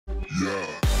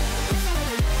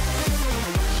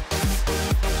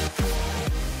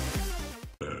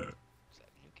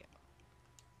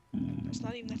It's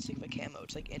not even that sick of a camo,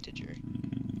 it's like integer.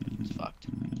 It's fucked.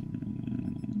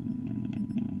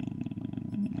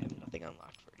 I have nothing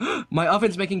unlocked for you. My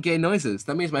oven's making gay noises.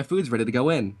 That means my food's ready to go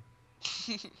in.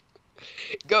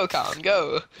 Go, Collin,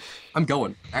 go. I'm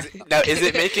going. Now, is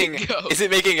it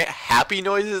making happy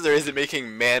noises or is it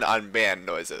making man-on-man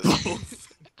noises?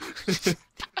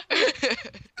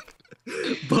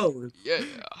 Both. Yeah.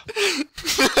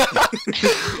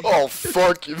 Oh,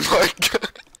 fuck you, Mike.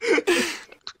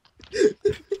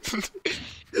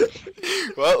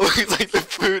 Well, it looks like the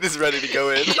food is ready to go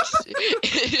in.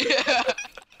 Yeah.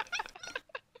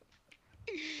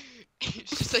 He's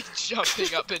just like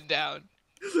jumping up and down,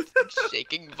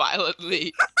 shaking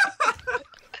violently.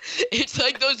 It's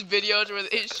like those videos where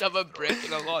they shove a brick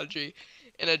in a laundry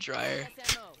in a dryer.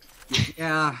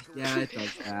 Yeah, it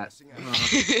does that.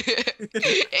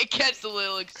 It gets a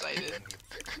little excited.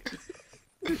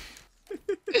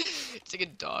 It's like a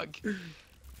dog.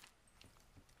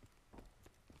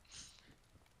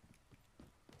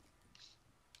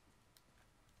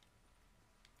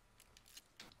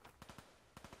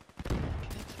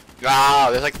 Wow,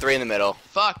 there's like 3 in the middle.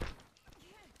 Fuck.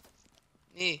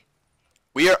 Me.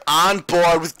 We are on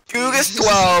board with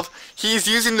Gugas12. He's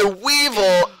using the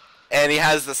Weevil, and he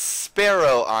has the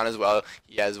Sparrow on as well.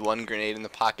 He has 1 grenade in the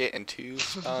pocket and 2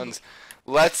 stuns.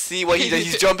 Let's see what he does.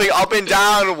 He's jumping up and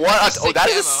down. What? Oh, that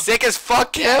is a sick as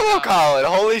fuck camo, Collin.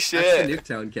 Holy shit. That's the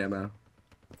Nuketown camo.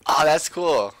 Oh, that's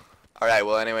cool. Alright,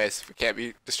 well, anyways, we can't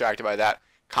be distracted by that.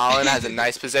 Collin has a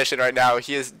nice position right now.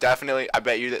 He is definitely, I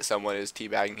bet you that someone is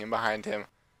teabagging him behind him.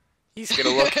 He's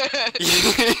gonna look.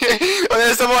 Oh,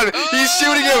 there's someone. He's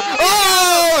shooting him.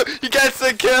 Oh! He gets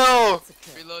the kill.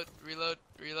 Reload.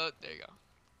 There you go.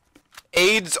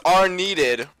 Aids are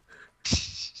needed.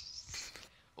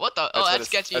 What the? Oh, that's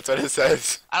sketchy. That's what it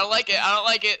says. I don't like it.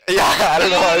 Yeah, I don't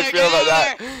know how I feel about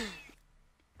that.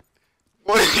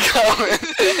 What are you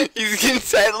going? He's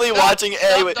intently watching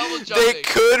A. They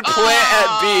could plant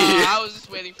at B. I was just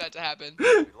waiting for that to happen.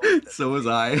 So was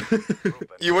I.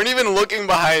 You weren't even looking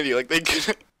behind you. Like they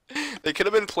could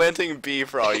have been planting B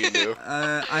for all you knew.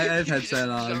 I had headset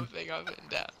on. Jumping up and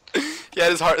down. He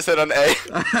had his heart set on A.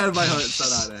 I had my heart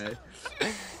set on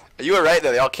A. You were right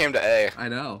though. They all came to A. I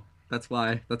know. That's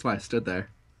why I stood there.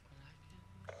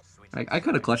 I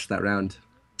could have clutched that round.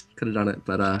 Could have done it,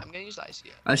 but I'm gonna use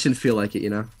ICO. I shouldn't feel like it, you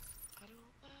know. I don't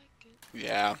like it.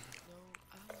 Yeah.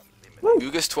 No,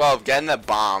 Gugas12 getting that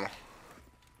bomb.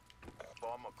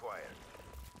 Bomb acquired.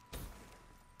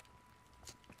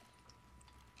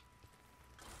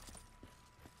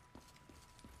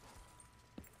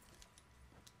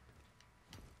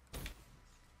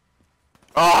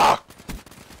 Oh!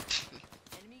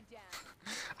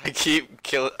 I keep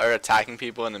attacking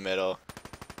people in the middle.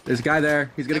 There's a guy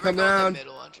there. He's gonna come down.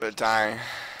 But dying.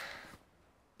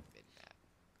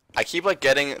 I keep like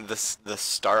getting the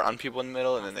start on people in the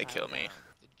middle and then they kill me.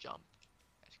 The jump.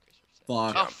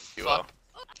 Fuck. Oh, fuck.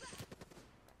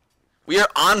 We are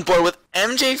on board with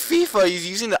MJ FIFA. He's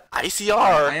using the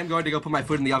ICR. I am going to go put my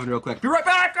food in the oven real quick. Be right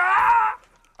back.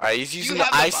 Alright, he's using the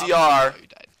ICR. You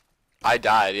died. I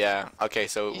died, yeah. Okay,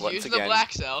 so He's once using again. the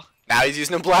black cell. Now he's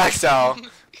using the black cell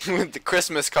with the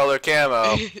Christmas color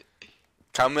camo.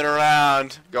 Coming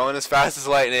around, going as fast as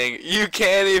lightning. You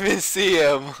can't even see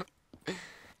him.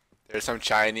 There's some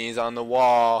Chinese on the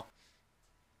wall.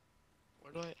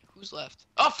 Who's left?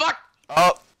 Oh fuck!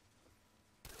 Oh.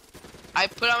 I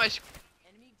put on my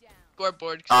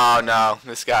scoreboard. Oh no,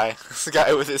 this guy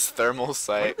with his thermal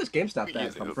sight. Where did this GameStop bag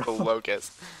Using come the from?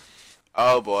 locust.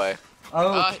 Oh boy.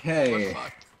 Okay. We're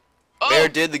fucked. Oh, Where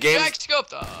did the game? Back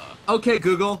scoped. Okay,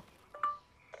 Google.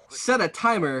 Set a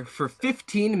timer for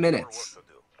 15 minutes.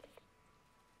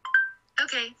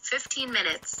 Okay, 15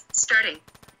 minutes. Starting.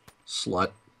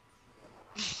 Slut.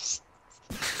 Is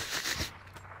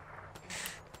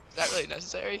that really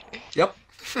necessary? Yep.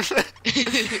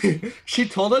 She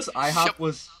told us IHOP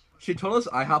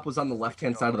was on the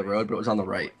left-hand side of the road, but it was on the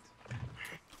right.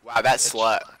 Wow, that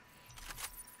slut.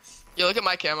 Yo, look at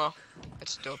my camo.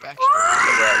 That's dope, actually.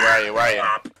 Where are you? Where are you?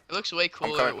 It looks way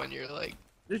cooler when you're like.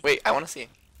 Wait, I want to see.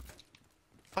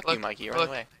 Fuck Look, you, Mikey. Run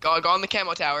away. Go on the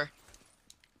camo tower.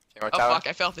 Camo Oh tower? fuck!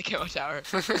 I fell off the camo tower.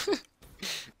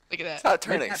 Look at that. Stop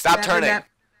turning. Stop turning.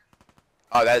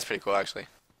 Oh, that is pretty cool, actually.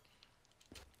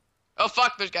 Oh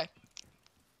fuck! There's a guy.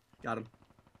 Got him.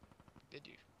 Did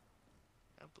you?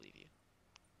 I don't believe you.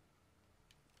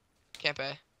 Can't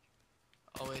pay.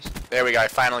 Always. There we go. I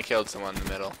finally killed someone in the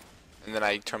middle. And then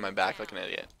I turned my back like an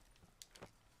idiot.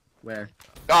 Where?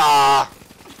 Ah!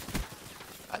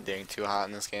 I'm doing too hot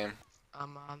in this game.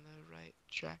 I'm on the right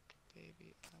track,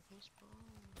 baby.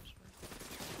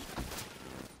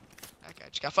 Okay, I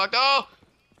just got fucked. Oh!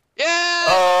 Yeah!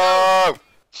 Oh!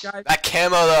 Guys, That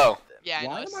camo though. Yeah, I know,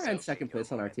 why it's am I so in second cute.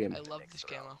 place on our team? I love this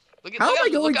camo. Look How am I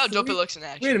look going how dope it three- looks in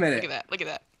action. Wait a minute. Look at that. Look at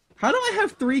that. How do I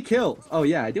have 3 kills? Oh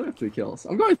yeah, I do have 3 kills.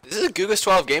 I'm going This is a Gugas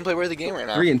 12 gameplay worthy game right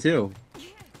now. 3 and 2.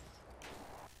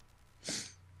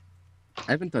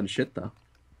 I haven't done shit though.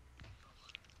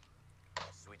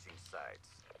 Switching sides.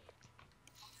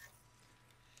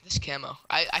 This camo.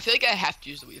 I feel like I have to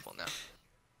use the weevil now.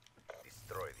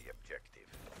 Destroy the objective.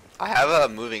 I have a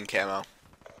moving camo.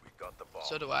 We got the ball.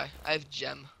 So do I. I have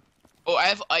gem. Oh, I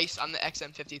have ice on the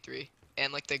XM53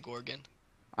 and like the Gorgon.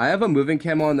 I have a moving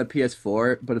camo on the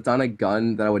PS4, but it's on a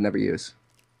gun that I would never use.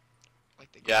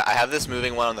 Like the Yeah, I have this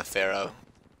moving one on the Pharaoh.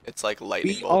 It's like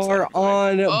lightning We bolts. are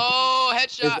on Oh, with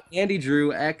headshot!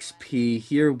 AndyDrewXP.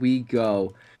 Here we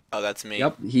go. Oh, that's me.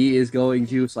 Yep, he is going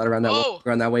to slide around that Oh,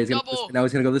 around that way. He's gonna double. now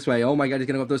he's gonna go this way. Oh my god, he's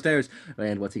gonna go up those stairs.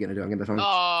 And what's he gonna do? I'm gonna throw him. Oh,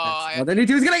 I Then he's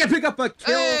gonna pick up a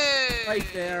kill Hey! right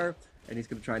there. And he's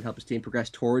gonna try and help his team progress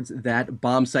towards that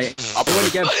bomb site. Up. Going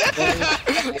again. He's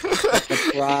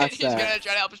the gonna process.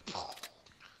 try to help us.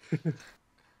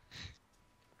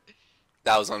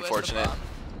 That was Where's the unfortunate. bomb?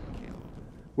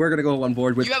 We're gonna go on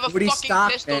board with You have a Cody fucking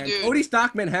Stockman. pistol, dude. Cody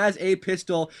Stockman has a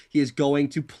pistol. He is going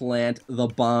to plant the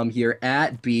bomb here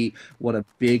at B. What a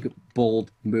big,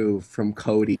 bold move from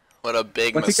Cody. What a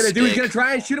big What's mistake. he gonna do? He's gonna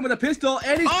try and shoot him with a pistol,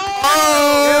 and he's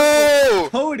Oh!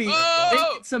 Cody Oh!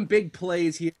 making some big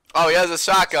plays here Oh, he has a with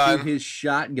shotgun. his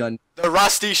shotgun. The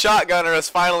rusty shotgunner is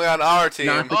finally on our team.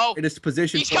 Not the Oh, greatest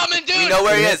position. He's for- coming, dude! We know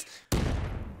where he is.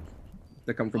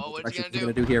 They're coming from Oh, both what's he directions. gonna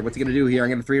What's he gonna do here? What's he gonna do here? I'm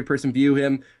gonna 3rd-person view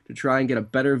him to try and get a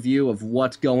better view of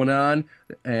what's going on.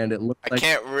 And it looks I like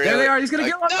can't really. there they are. He's gonna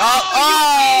like- get one. No,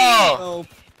 Oh! Oh.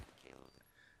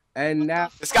 And now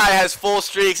This guy has full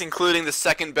streaks, including the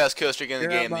second best kill streak in the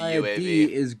game, the Jeremiah B UAV.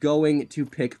 is going to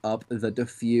pick up the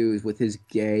defuse with his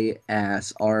gay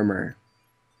ass armor.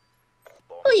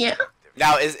 Oh yeah.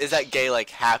 Now, is that gay like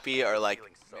happy or like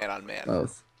man on man?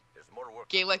 Both. There's more work.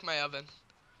 Gay like my oven.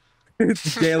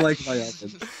 It's gay like my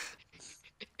oven.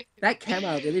 That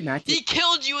camo really He matches.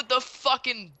 killed you with the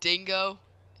fucking dingo.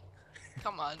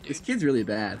 Come on, dude. This kid's really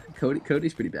bad.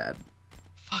 Cody's pretty bad.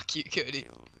 Fuck you, Cody.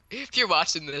 If you're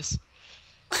watching this,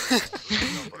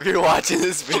 If you're watching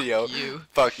this video, you.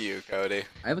 fuck you, Cody.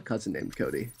 I have a cousin named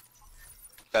Cody.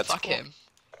 That's Fuck cool. him.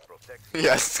 Protect.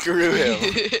 Yeah, screw him.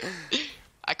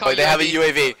 I call But they have a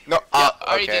UAV. UAV. No, Yep, I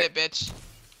already okay. did it, bitch.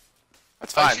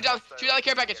 That's Oh, fine. shoot down the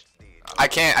care package. I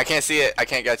can't see it. I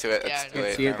can't get to it. Yeah, It's I too know. late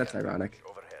Can't see it? now. That's ironic.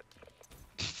 Overhead.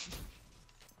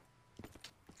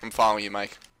 I'm following you,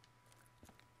 Mike.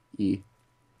 E.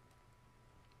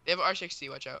 They have an R60,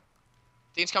 watch out.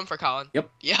 Think it's coming for Collin. Yep.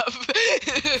 Yep.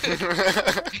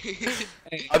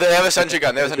 Oh, they have a sentry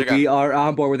gun. They have a sentry We gun. are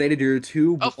on board with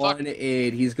AndyDrew Oh, fuck.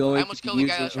 218. He's going I almost to killed the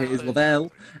use guy that was trying to his put it.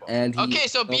 level, and he Okay,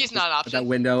 so B is not an out that option.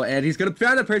 window, and he's gonna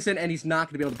find the person, and he's not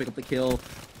gonna be able to pick up the kill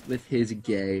with his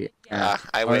gay. Ah,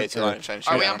 I waited too long to try and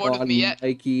shoot Are we him. on board with me yet?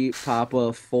 Mikey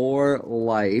Papa for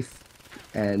life,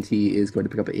 and he is going to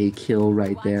pick up a kill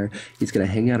right there. He's gonna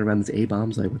hang out around this A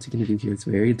bomb site. What's he gonna do here? It's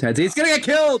very intense. He's gonna get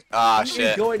killed. Ah, He's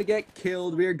shit. going to get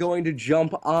killed. We are going to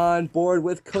jump on board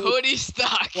with Cody Cody once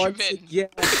Stockman. again.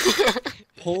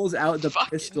 Pulls out the Fucking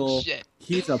pistol. shit.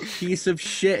 He's a piece of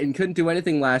shit and couldn't do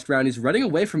anything last round. He's running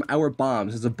away from our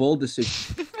bombs. It's a bold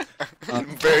decision.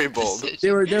 Very bold.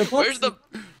 They were both, Where's the?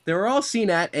 they were all seen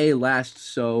at A last,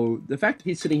 so the fact that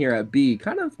he's sitting here at B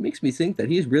kind of makes me think that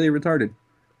he's really retarded.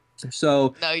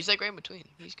 So No, he's like right in between.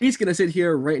 He's good. he's gonna sit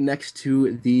here right next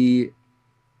to the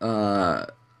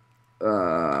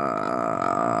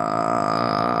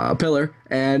pillar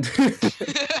and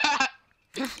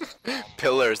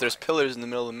Pillars. There's pillars in the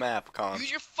middle of the map, Colin. Use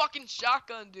your fucking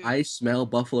shotgun, dude. I smell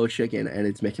buffalo chicken and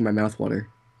it's making my mouth water.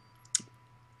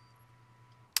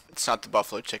 It's not the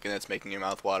buffalo chicken that's making your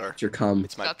mouth water. It's your cum.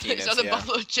 It's my It's penis, not the yeah.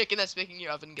 buffalo chicken that's making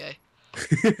your oven gay.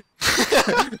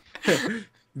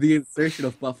 The insertion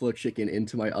of buffalo chicken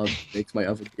into my oven makes my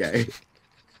oven gay.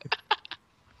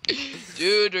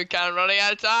 Dude, we're kind of running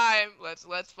out of time.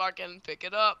 Let's fucking pick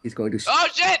it up. He's going to. Oh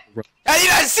shit! Hey, you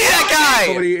didn't see that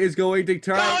guy! Cody is going to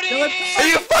try. and kill Cody! Are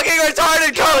you fucking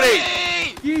retarded, Cody?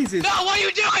 Hey! Jesus! No, what are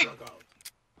you doing?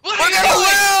 What are We're you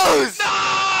gonna doing? lose!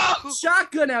 No!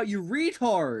 Shotgun out, you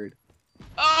retard!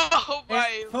 Oh my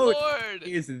And Cody lord!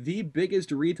 is the biggest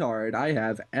retard I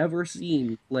have ever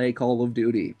seen play Call of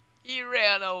Duty, He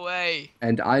ran away.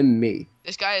 and I'm me.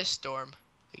 This guy is Storm.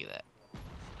 Look at that.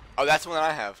 Oh, that's the one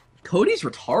I have. Cody's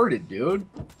retarded, dude.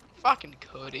 Fucking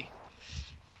Cody.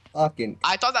 Fucking.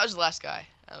 I thought that was the last guy.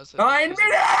 That was 9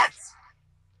 minutes!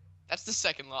 That's the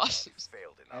second loss.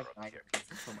 Failed in our objective.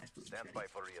 Stand by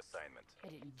for reassignment. I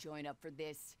didn't join up for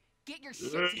this. Get your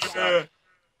shit together.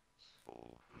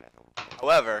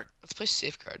 However, Let's play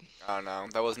safeguard. oh no,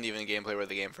 that wasn't even a gameplay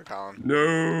worthy game for Colin.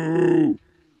 No!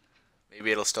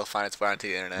 Maybe it'll still find its way onto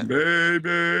the internet.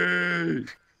 Baby!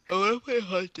 I wanna play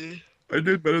hunted. I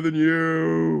did better than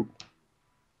you!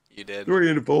 You did. 3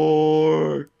 and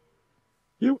 4!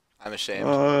 I'm ashamed.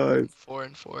 5. 4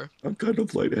 and 4. I'm kind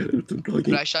of lightheaded. I'm But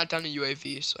talking. I shot down a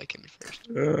UAV, so I came in first.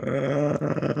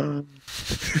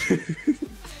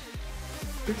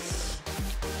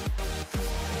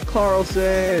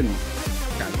 Carlson!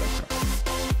 God bless.